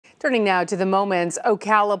Turning now to the moments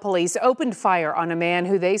Ocala police opened fire on a man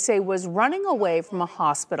who they say was running away from a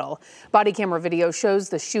hospital. Body camera video shows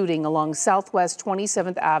the shooting along Southwest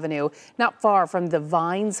 27th Avenue, not far from the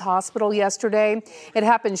Vines Hospital yesterday. It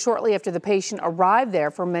happened shortly after the patient arrived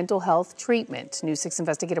there for mental health treatment. News 6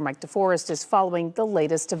 investigator Mike DeForest is following the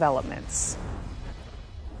latest developments.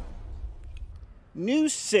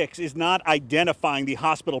 News 6 is not identifying the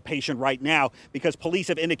hospital patient right now because police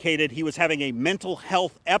have indicated he was having a mental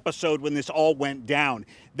health episode when this all went down.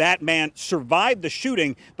 That man survived the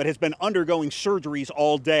shooting but has been undergoing surgeries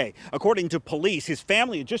all day. According to police, his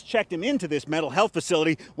family had just checked him into this mental health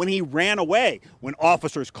facility when he ran away. When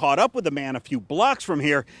officers caught up with the man a few blocks from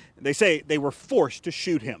here, they say they were forced to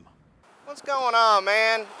shoot him. What's going on,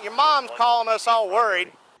 man? Your mom's calling us all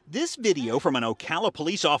worried. This video from an Ocala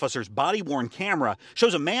police officer's body-worn camera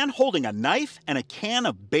shows a man holding a knife and a can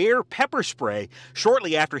of Bear pepper spray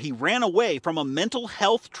shortly after he ran away from a mental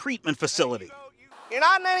health treatment facility. You're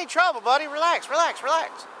not in any trouble, buddy. Relax, relax,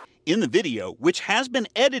 relax. In the video, which has been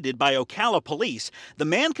edited by Ocala police, the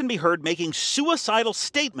man can be heard making suicidal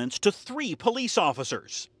statements to 3 police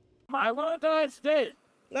officers. I want to stay.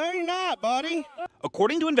 No, you're not, buddy.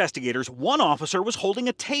 According to investigators, one officer was holding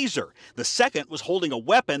a taser. The second was holding a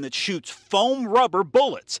weapon that shoots foam rubber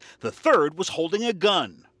bullets. The third was holding a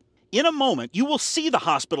gun. In a moment, you will see the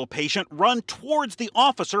hospital patient run towards the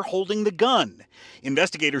officer holding the gun.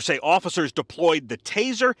 Investigators say officers deployed the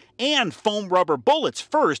taser and foam rubber bullets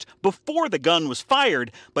first before the gun was fired,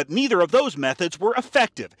 but neither of those methods were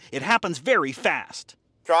effective. It happens very fast.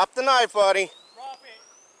 Drop the knife, buddy. Drop it.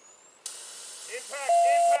 Impact,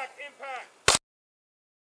 impact, impact.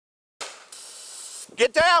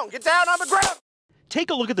 Get down on the ground. Take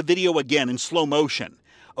a look at the video again in slow motion.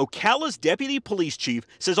 Ocala's deputy police chief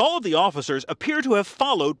says all of the officers appear to have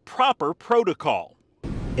followed proper protocol.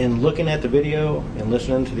 In looking at the video and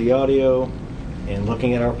listening to the audio and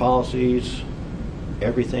looking at our policies,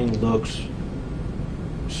 everything looks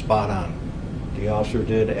spot on. The officer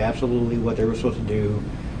did absolutely what they were supposed to do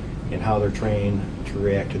and how they're trained to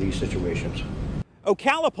react to these situations.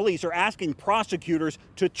 Ocala police are asking prosecutors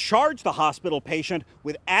to charge the hospital patient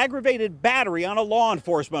with aggravated battery on a law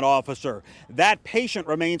enforcement officer. That patient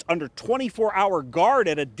remains under 24-hour guard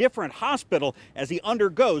at a different hospital as he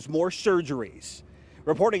undergoes more surgeries.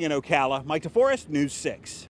 Reporting in Ocala, Mike DeForest, News 6.